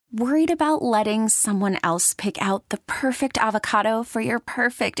Worried about letting someone else pick out the perfect avocado for your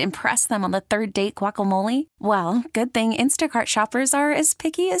perfect impress them on the third date guacamole? Well, good thing Instacart shoppers are as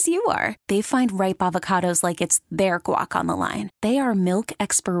picky as you are. They find ripe avocados like it's their guac on the line. They are milk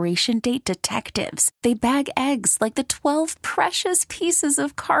expiration date detectives. They bag eggs like the 12 precious pieces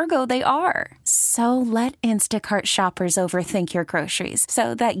of cargo they are. So let Instacart shoppers overthink your groceries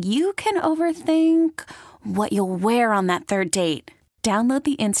so that you can overthink what you'll wear on that third date. Download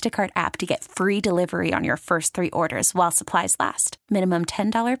the Instacart app to get free delivery on your first 3 orders while supplies last. Minimum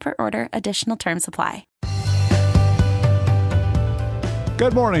 $10 per order. Additional terms apply.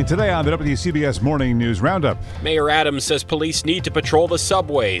 Good morning. Today on the WCBS Morning News Roundup. Mayor Adams says police need to patrol the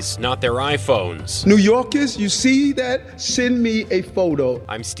subways, not their iPhones. New Yorkers, you see that? Send me a photo.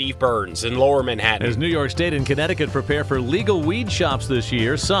 I'm Steve Burns in Lower Manhattan. As New York State and Connecticut prepare for legal weed shops this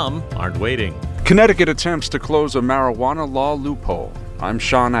year, some aren't waiting. Connecticut attempts to close a marijuana law loophole. I'm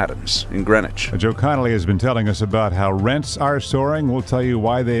Sean Adams in Greenwich. Joe Connolly has been telling us about how rents are soaring. We'll tell you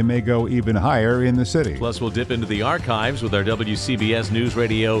why they may go even higher in the city. Plus, we'll dip into the archives with our WCBS News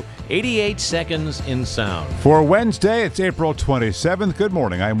Radio 88 Seconds in Sound. For Wednesday, it's April 27th. Good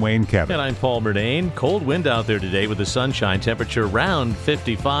morning. I'm Wayne Cabot. And I'm Paul Murnane. Cold wind out there today with the sunshine. Temperature around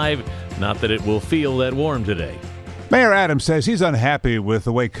 55. Not that it will feel that warm today. Mayor Adams says he's unhappy with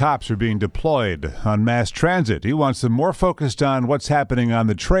the way cops are being deployed on mass transit. He wants them more focused on what's happening on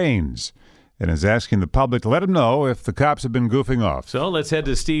the trains and is asking the public to let him know if the cops have been goofing off. So let's head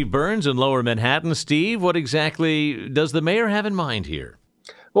to Steve Burns in Lower Manhattan. Steve, what exactly does the mayor have in mind here?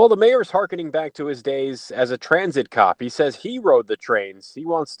 Well, the mayor's hearkening back to his days as a transit cop. He says he rode the trains. He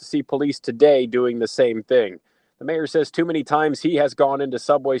wants to see police today doing the same thing. The mayor says too many times he has gone into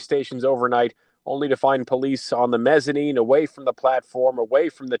subway stations overnight only to find police on the mezzanine, away from the platform, away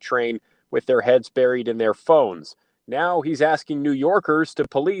from the train, with their heads buried in their phones. Now he's asking New Yorkers to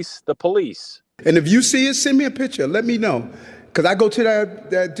police the police. And if you see it, send me a picture. Let me know. Because I go to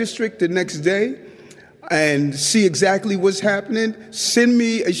that district the next day and see exactly what's happening. Send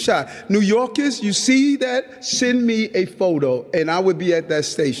me a shot. New Yorkers, you see that? Send me a photo, and I would be at that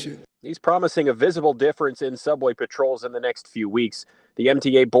station. He's promising a visible difference in subway patrols in the next few weeks. The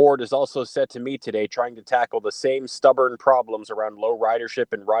MTA board is also set to meet today, trying to tackle the same stubborn problems around low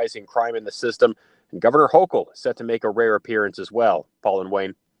ridership and rising crime in the system. And Governor Hochul is set to make a rare appearance as well. Paul and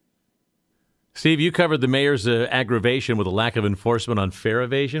Wayne. Steve, you covered the mayor's aggravation with a lack of enforcement on fare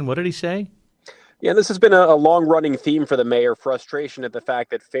evasion. What did he say? Yeah, this has been a long-running theme for the mayor, frustration at the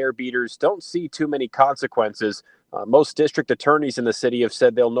fact that fare beaters don't see too many consequences. Most district attorneys in the city have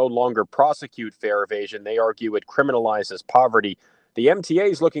said they'll no longer prosecute fare evasion. They argue it criminalizes poverty. The MTA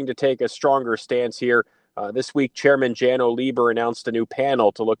is looking to take a stronger stance here. This week, Chairman Janno Lieber announced a new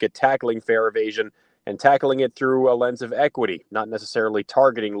panel to look at tackling fare evasion and tackling it through a lens of equity, not necessarily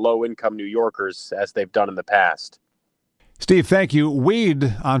targeting low-income New Yorkers as they've done in the past. Steve, thank you.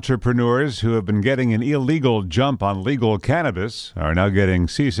 Weed entrepreneurs who have been getting an illegal jump on legal cannabis are now getting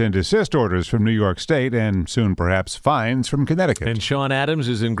cease and desist orders from New York State and soon perhaps fines from Connecticut. And Sean Adams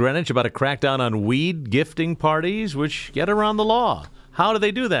is in Greenwich about a crackdown on weed gifting parties, which get around the law. How do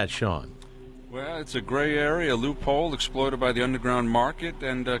they do that, Sean? Well, it's a gray area, a loophole exploited by the underground market,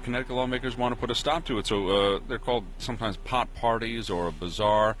 and Connecticut lawmakers want to put a stop to it. So they're called sometimes pot parties or a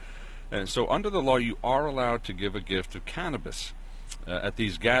bazaar. And so under the law, you are allowed to give a gift of cannabis. At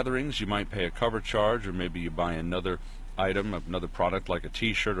these gatherings, you might pay a cover charge, or maybe you buy another item, another product like a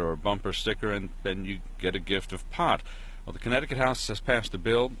T-shirt or a bumper sticker, and then you get a gift of pot. Well, the Connecticut House has passed a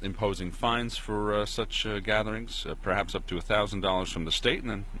bill imposing fines for such gatherings, perhaps up to $1,000 from the state and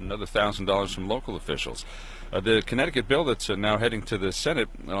then another $1,000 from local officials. The Connecticut bill that's now heading to the Senate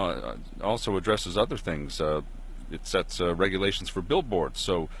also addresses other things. It sets regulations for billboards,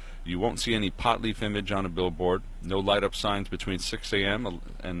 so you won't see any pot leaf image on a billboard, no light-up signs between 6 a.m.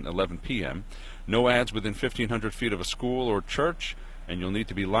 and 11 p.m., no ads within 1,500 feet of a school or church, and you'll need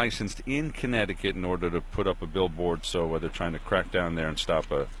to be licensed in Connecticut in order to put up a billboard, so they're trying to crack down there and stop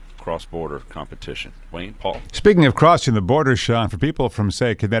a cross-border competition. Wayne, Paul. Speaking of crossing the border, Sean, for people from,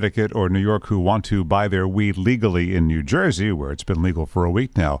 say, Connecticut or New York who want to buy their weed legally in New Jersey, where it's been legal for a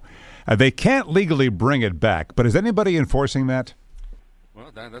week now, they can't legally bring it back, but is anybody enforcing that?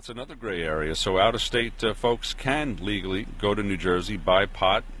 Well, that's another gray area. So out-of-state folks can legally go to New Jersey, buy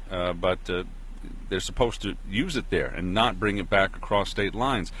pot, but they're supposed to use it there and not bring it back across state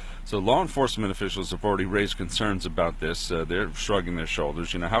lines. So law enforcement officials have already raised concerns about this. They're shrugging their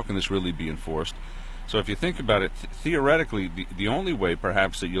shoulders. How can this really be enforced? So if you think about it, theoretically, the only way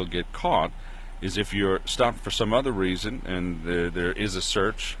perhaps that you'll get caught is if you're stopped for some other reason and there is a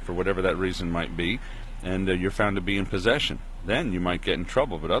search for whatever that reason might be, and you're found to be in possession. then you might get in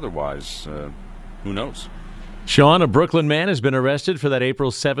trouble. But otherwise, who knows? Sean, a Brooklyn man has been arrested for that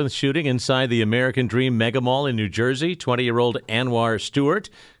April 7th shooting inside the American Dream Mega Mall in New Jersey. 20-year-old Anwar Stewart,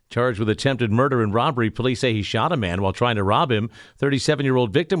 charged with attempted murder and robbery. Police say he shot a man while trying to rob him.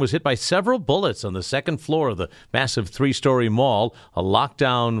 37-year-old victim was hit by several bullets on the second floor of the massive three-story mall. A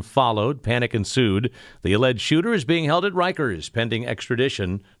lockdown followed. Panic ensued. The alleged shooter is being held at Rikers, pending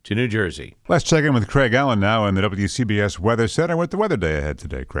extradition to New Jersey. Let's check in with Craig Allen now in the WCBS Weather Center with the weather day ahead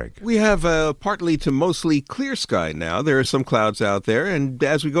today, Craig. We have partly to mostly clear sky now. There are some clouds out there, and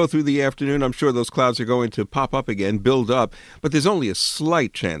as we go through the afternoon, I'm sure those clouds are going to pop up again, build up, but there's only a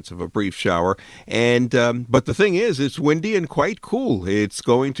slight chance of a brief shower. And but the thing is, it's windy and quite cool. It's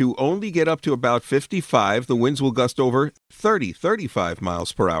going to only get up to about 55. The winds will gust over 35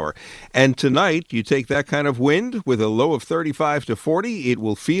 miles per hour. And tonight, you take that kind of wind with a low of 35 to 40, it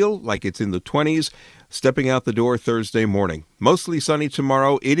will feel like it's in the 20s. Stepping out the door Thursday morning. Mostly sunny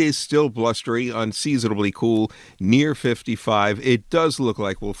tomorrow. It is still blustery, unseasonably cool, near 55. It does look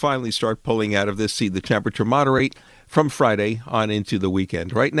like we'll finally start pulling out of this, see the temperature moderate from Friday on into the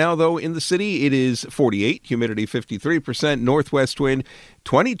weekend. Right now, though, in the city, it is 48, humidity 53%, northwest wind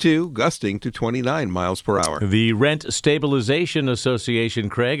 22, gusting to 29 miles per hour. The Rent Stabilization Association,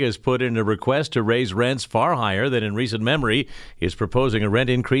 Craig, has put in a request to raise rents far higher than in recent memory. Is proposing a rent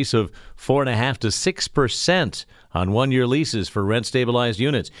increase of 4.5% to 6% on one-year leases for rent-stabilized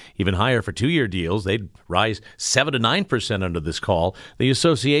units. Even higher for two-year deals. They'd rise 7% to 9% under this call. The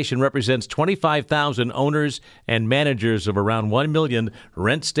association represents 25,000 owners and managers of around 1 million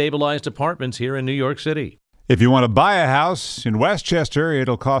rent-stabilized apartments here in New York City. If you want to buy a house in Westchester,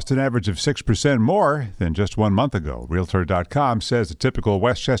 it'll cost an average of 6% more than just 1 month ago. Realtor.com says a typical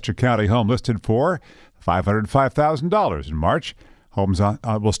Westchester County home listed for $505,000 in March. Homes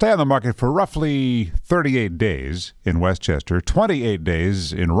will stay on the market for roughly 38 days in Westchester, 28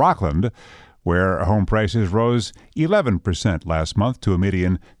 days in Rockland, where home prices rose 11% last month to a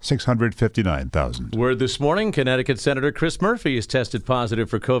median $659,000. Word this morning, Connecticut Senator Chris Murphy has tested positive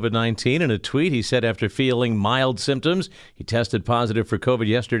for COVID-19. In a tweet, he said after feeling mild symptoms, he tested positive for COVID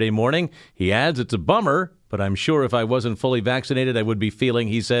yesterday morning. He adds, it's a bummer, but I'm sure if I wasn't fully vaccinated, I would be feeling,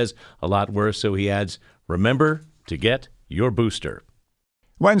 he says, a lot worse. So he adds, remember to get your booster.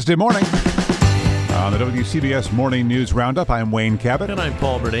 Wednesday morning. On the WCBS Morning News Roundup, I'm Wayne Cabot. And I'm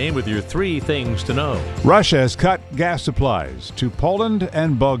Paul Murnane with your 3 things to know. Russia has cut gas supplies to Poland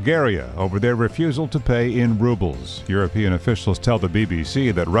and Bulgaria over their refusal to pay in rubles. European officials tell the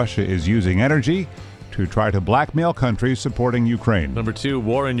BBC that Russia is using energy to try to blackmail countries supporting Ukraine. Number 2,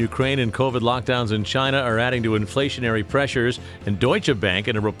 war in Ukraine and COVID lockdowns in China are adding to inflationary pressures. And Deutsche Bank,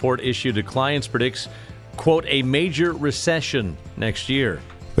 in a report issued to clients, predicts, quote, a major recession next year.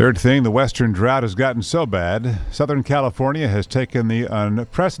 Third thing, the western drought has gotten so bad, Southern California has taken the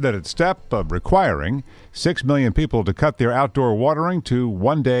unprecedented step of requiring 6 million people to cut their outdoor watering to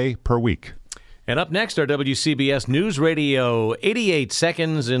 1 day per week. And up next, our WCBS News Radio 88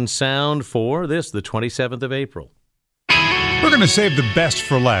 seconds in sound for this, the 27th of April. We're going to save the best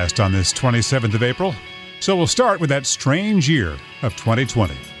for last on this 27th of April. So we'll start with that strange year of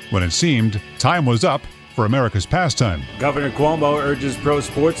 2020, when it seemed time was up for America's pastime. Governor Cuomo urges pro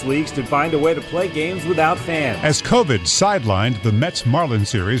sports leagues to find a way to play games without fans. As COVID sidelined the Mets-Marlins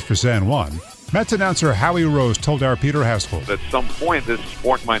series for San Juan, Mets announcer Howie Rose told our Peter Haskell, at some point, this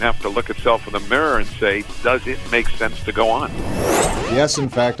sport might have to look itself in the mirror and say, does it make sense to go on? Yes, in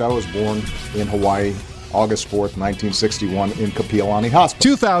fact, I was born in Hawaii, August 4th, 1961, in Kapiolani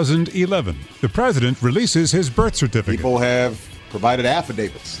Hospital. 2011, the president releases his birth certificate. People have provided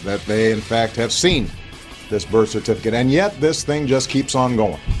affidavits that they, in fact, have seen this birth certificate, and yet this thing just keeps on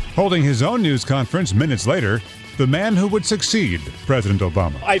going. Holding his own news conference minutes later, the man who would succeed President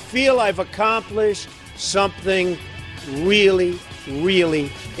Obama. I feel I've accomplished something really, really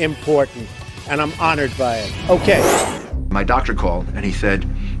important, and I'm honored by it. Okay. My doctor called, and he said,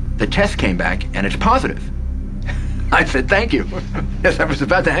 the test came back, and it's positive. I said, thank you. Yes, I was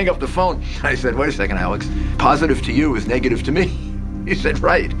about to hang up the phone. I said, wait a second, Alex. Positive to you is negative to me. He said,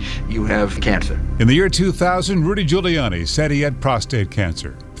 right, you have cancer. In the year 2000, Rudy Giuliani said he had prostate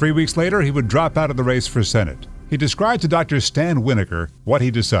cancer. 3 weeks later, he would drop out of the race for Senate. He described to Dr. Stan Winokur what he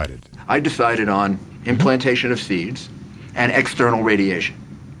decided. I decided on implantation of seeds and external radiation.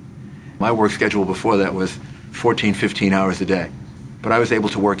 My work schedule before that was 14, 15 hours a day. But I was able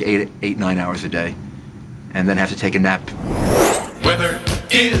to work 8, 9 hours a day and then have to take a nap. Weather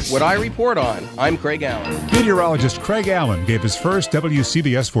is what I report on. I'm Craig Allen. Meteorologist Craig Allen gave his first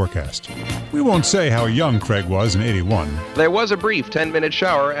WCBS forecast. We won't say how young Craig was in '81. There was a brief 10-minute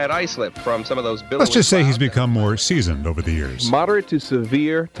shower at Islip from some of those billowing Let's just say he's clouds. become more seasoned over the years. Moderate to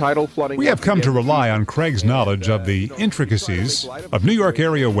severe tidal flooding. We have come to rely on Craig's knowledge of the intricacies of New York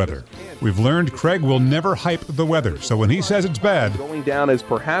area weather. We've learned Craig will never hype the weather, so when he says it's bad, going down as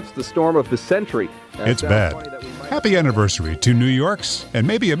perhaps the storm of the century. It's bad. Happy anniversary to New York's and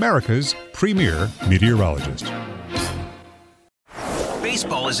maybe America's premier meteorologist.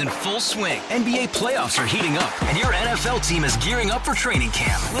 Baseball is in full swing. NBA playoffs are heating up, and your NFL team is gearing up for training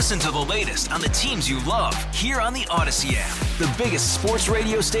camp. Listen to the latest on the teams you love here on the Odyssey app. The biggest sports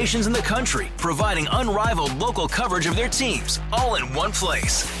radio stations in the country, providing unrivaled local coverage of their teams, all in one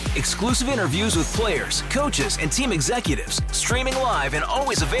place. Exclusive interviews with players, coaches, and team executives, streaming live and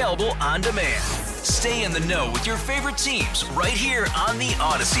always available on demand. Stay in the know with your favorite teams right here on the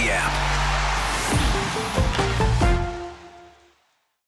Odyssey app.